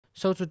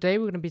So today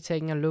we're going to be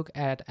taking a look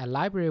at a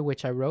library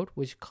which I wrote,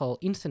 which is called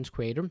Instance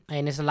Creator.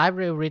 And it's a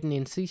library written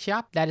in C#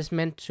 that is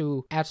meant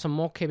to add some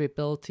more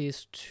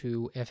capabilities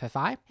to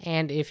FFI.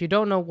 And if you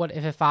don't know what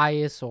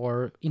FFI is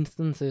or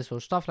instances or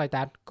stuff like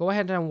that, go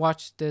ahead and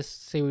watch this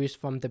series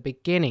from the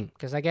beginning,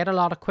 because I get a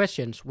lot of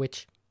questions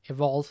which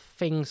involve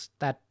things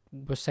that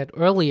was said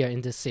earlier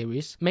in this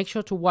series. Make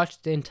sure to watch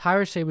the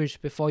entire series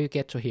before you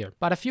get to here.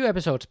 But a few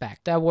episodes back,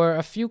 there were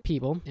a few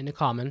people in the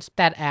comments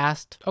that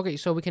asked, okay,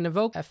 so we can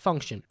evoke a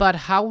function, but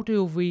how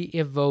do we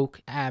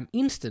evoke an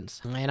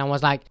instance? And I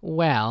was like,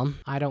 well,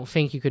 I don't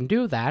think you can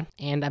do that.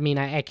 And I mean,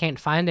 I can't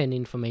find any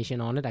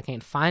information on it. I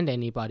can't find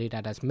anybody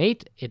that has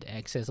made it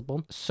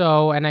accessible.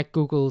 So, and I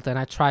Googled and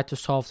I tried to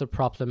solve the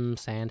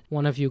problems, and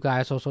one of you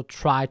guys also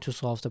tried to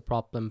solve the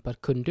problem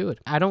but couldn't do it.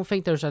 I don't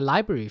think there's a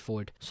library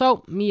for it.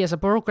 So me as a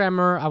programmer,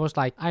 I was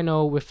like, I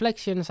know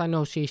reflections, I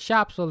know C#,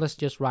 so let's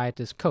just write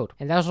this code.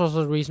 And that's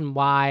also the reason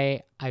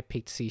why I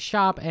picked C#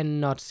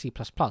 and not C++,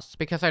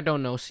 because I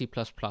don't know C++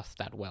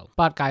 that well.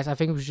 But guys, I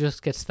think we should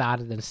just get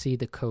started and see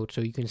the code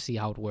so you can see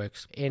how it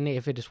works and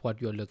if it is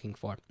what you're looking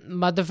for.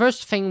 But the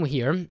first thing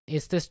here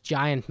is this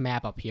giant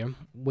map up here,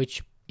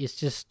 which is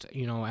just,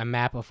 you know, a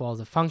map of all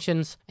the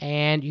functions,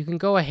 and you can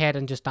go ahead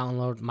and just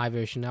download my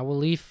version. I will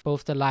leave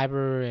both the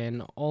library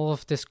and all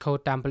of this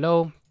code down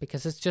below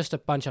because it's just a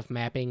bunch of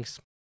mappings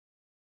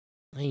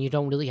and you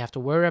don't really have to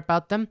worry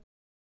about them.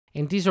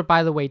 And these are,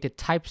 by the way, the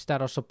types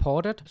that are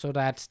supported, so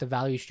that's the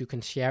values you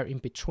can share in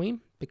between,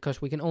 because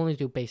we can only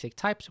do basic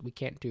types, we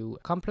can't do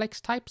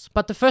complex types.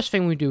 But the first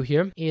thing we do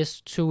here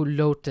is to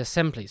load the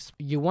assemblies.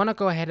 You want to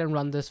go ahead and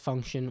run this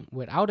function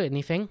without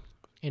anything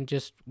and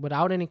just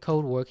without any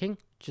code working,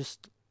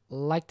 just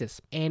like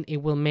this, and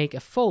it will make a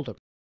folder.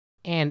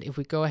 And if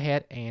we go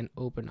ahead and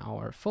open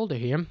our folder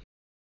here,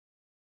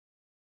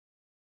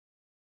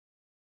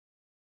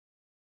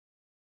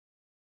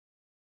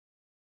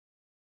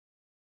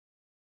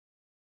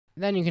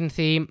 then you can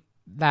see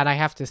that I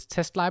have this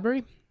test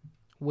library,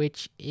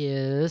 which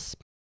is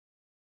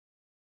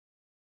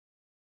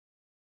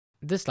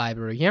this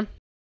library here.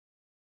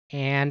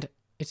 And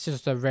it's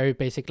just a very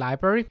basic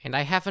library. And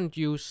I haven't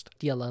used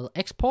DLL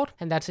export,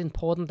 and that's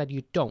important that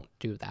you don't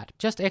do that.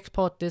 Just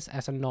export this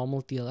as a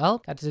normal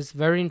DLL. That is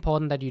very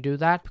important that you do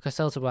that, because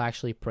else it will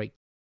actually break.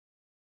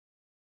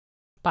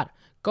 But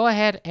go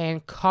ahead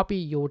and copy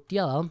your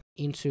DLL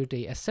into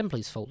the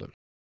assemblies folder.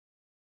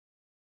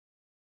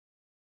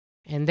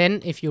 And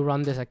then if you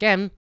run this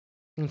again,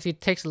 you can see it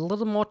takes a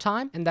little more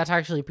time, and that's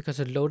actually because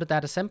it loaded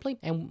that assembly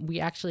and we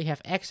actually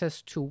have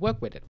access to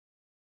work with it.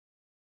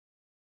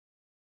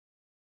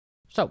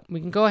 So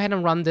we can go ahead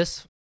and run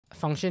this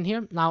function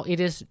here. Now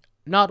it is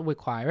not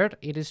required,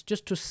 it is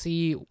just to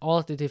see all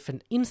of the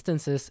different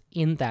instances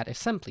in that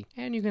assembly.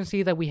 And you can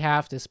see that we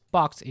have this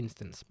box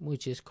instance,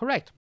 which is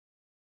correct.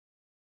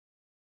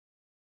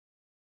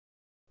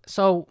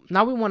 So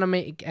now we want to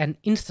make an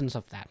instance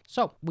of that.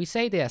 So we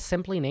say the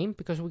assembly name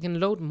because we can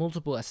load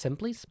multiple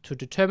assemblies. To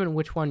determine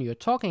which one you're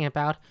talking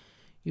about,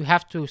 you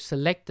have to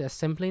select the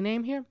assembly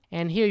name here.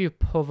 And here you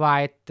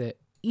provide the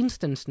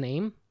instance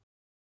name.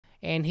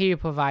 And here you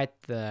provide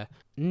the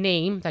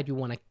name that you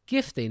want to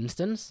give the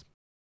instance.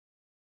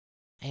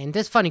 And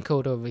this funny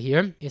code over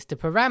here is the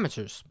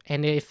parameters.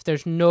 And if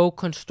there's no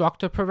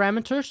constructor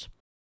parameters,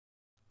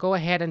 go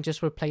ahead and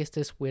just replace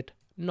this with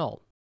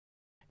null.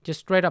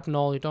 Just straight up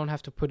null, you don't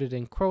have to put it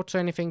in quotes or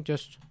anything,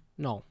 just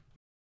null.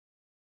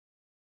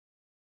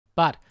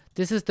 But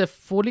this is the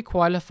fully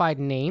qualified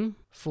name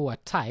for a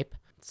type,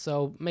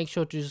 so make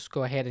sure to just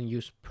go ahead and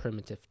use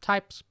primitive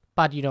types.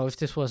 But you know, if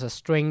this was a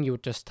string, you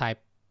would just type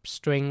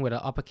string with an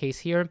uppercase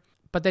here.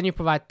 But then you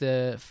provide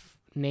the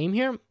name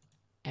here,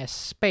 a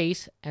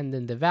space, and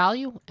then the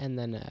value, and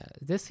then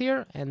this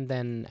here, and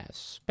then a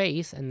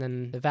space, and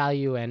then the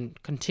value,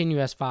 and continue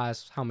as far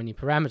as how many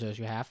parameters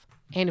you have.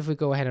 And if we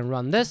go ahead and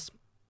run this,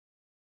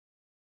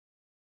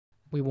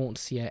 we won't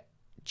see a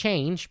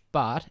change,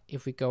 but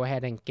if we go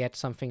ahead and get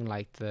something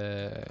like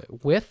the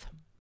width,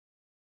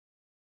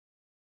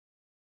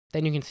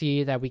 then you can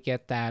see that we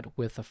get that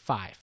width of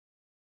 5.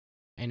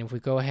 And if we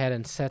go ahead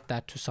and set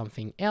that to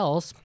something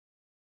else,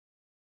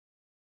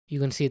 you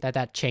can see that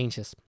that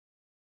changes.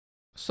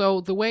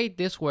 So the way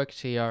this works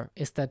here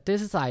is that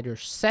this is either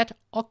set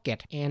or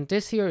get, and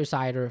this here is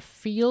either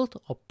field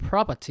or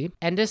property,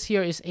 and this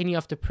here is any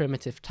of the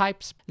primitive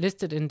types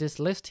listed in this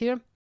list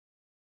here.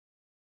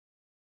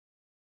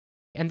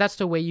 And that's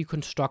the way you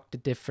construct the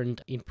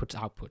different inputs,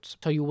 outputs.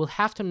 So you will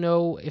have to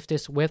know if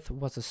this width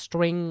was a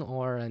string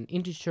or an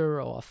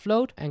integer or a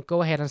float, and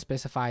go ahead and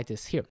specify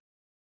this here.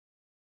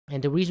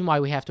 And the reason why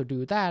we have to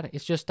do that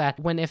is just that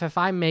when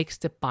FFI makes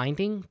the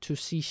binding to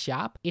C#,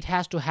 it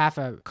has to have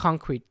a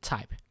concrete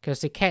type,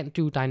 because it can't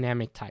do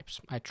dynamic types.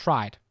 I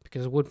tried,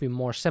 because it would be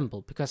more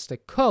simple, because the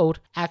code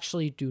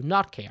actually do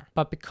not care.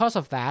 But because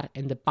of that,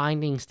 and the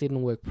bindings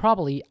didn't work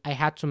properly, I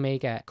had to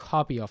make a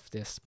copy of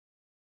this.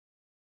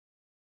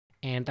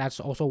 And that's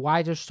also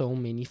why there's so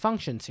many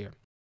functions here.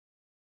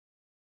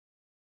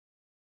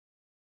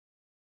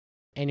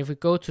 And if we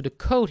go to the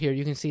code here,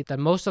 you can see that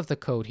most of the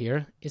code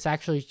here is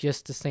actually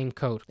just the same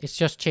code. It's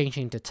just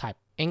changing the type.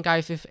 And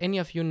guys, if any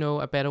of you know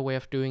a better way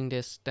of doing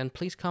this, then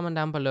please comment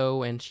down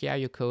below and share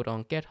your code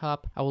on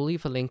GitHub. I will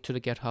leave a link to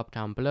the GitHub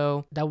down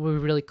below. That would be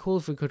really cool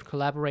if we could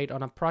collaborate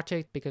on a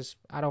project, because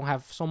I don't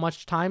have so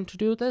much time to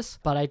do this,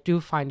 but I do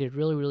find it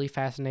really, really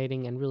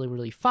fascinating and really,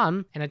 really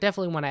fun. And I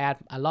definitely want to add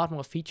a lot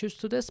more features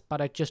to this,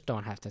 but I just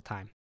don't have the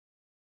time.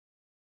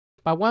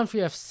 But once we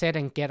have set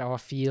and get our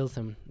fields,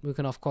 and we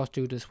can of course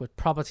do this with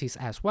properties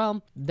as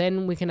well,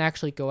 then we can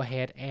actually go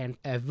ahead and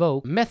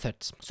evoke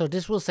methods. So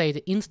this will say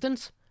the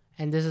instance,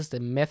 and this is the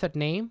method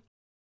name.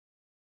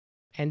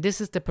 And this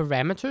is the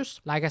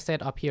parameters. Like I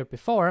said up here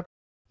before,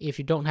 if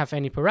you don't have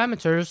any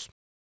parameters,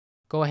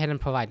 go ahead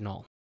and provide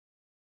null.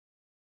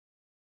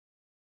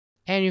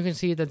 And you can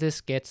see that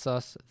this gets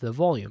us the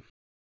volume.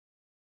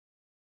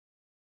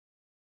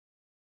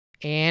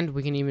 And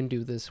we can even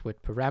do this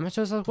with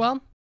parameters as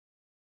well.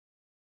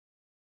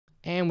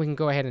 And we can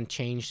go ahead and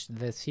change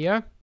this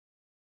here.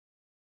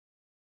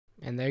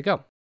 And there you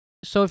go.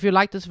 So if you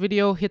like this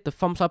video, hit the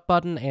thumbs up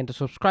button and the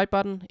subscribe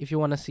button. If you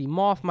want to see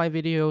more of my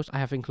videos, I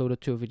have included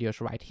 2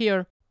 videos right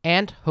here.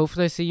 And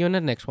hopefully see you in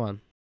the next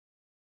one.